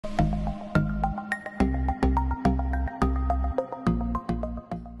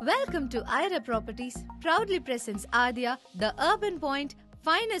Welcome to IYRA Properties, proudly presents Adya, the urban point,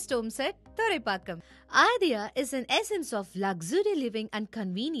 finest home set, Thoraipakkam. Adya is an essence of luxury living and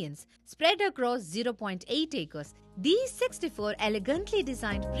convenience, spread across 0.8 acres. These 64 elegantly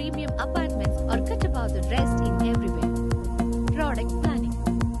designed premium apartments are cut above the rest in everywhere. Product planning.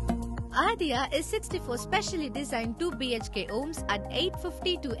 Adya is 64 specially designed 2 BHK homes at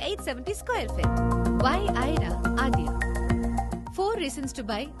 850 to 870 square feet. Why IYRA Adya? 4 reasons to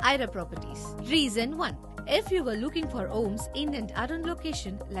buy IYRA Properties. Reason 1. If you were looking for homes in and around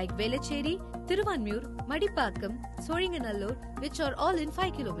location like Velachery, Thiruvanmur, Madipakkam, Soringanallur, which are all in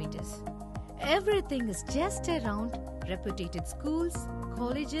 5 kilometers. Everything is just around: reputed schools,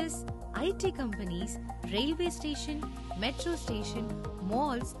 colleges, IT companies, railway station, metro station,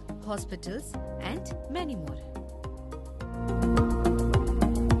 malls, hospitals, and many more.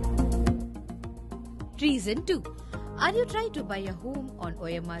 Reason 2. Are you trying to buy a home on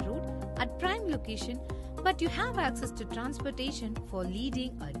OMR Road at prime location, but you have access to transportation for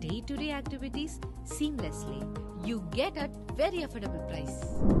leading a day-to-day activities seamlessly? You get at very affordable price.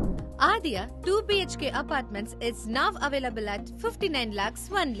 Adya 2 BHK apartments is now available at 59 lakhs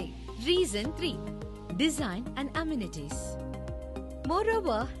only. Reason 3. Design and amenities.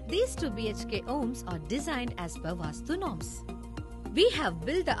 Moreover, these 2 BHK homes are designed as per Vastu norms. We have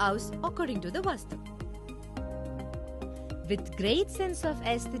built the house according to the Vastu. With great sense of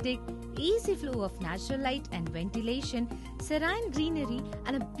aesthetic, easy flow of natural light and ventilation, serene greenery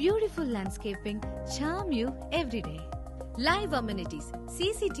and a beautiful landscaping charm you every day. Live amenities: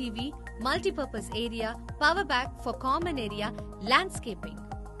 CCTV, multi-purpose area, power bank for common area, landscaping,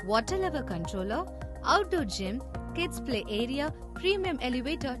 water level controller, outdoor gym, kids play area, premium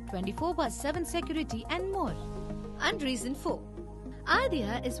elevator, 24/7 security and more. And reason 4.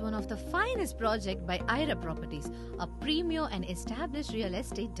 Adya is one of the finest projects by IYRA Properties, a premier and established real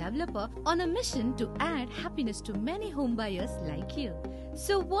estate developer on a mission to add happiness to many home buyers like you.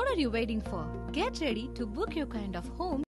 So what are you waiting for? Get ready to book your kind of home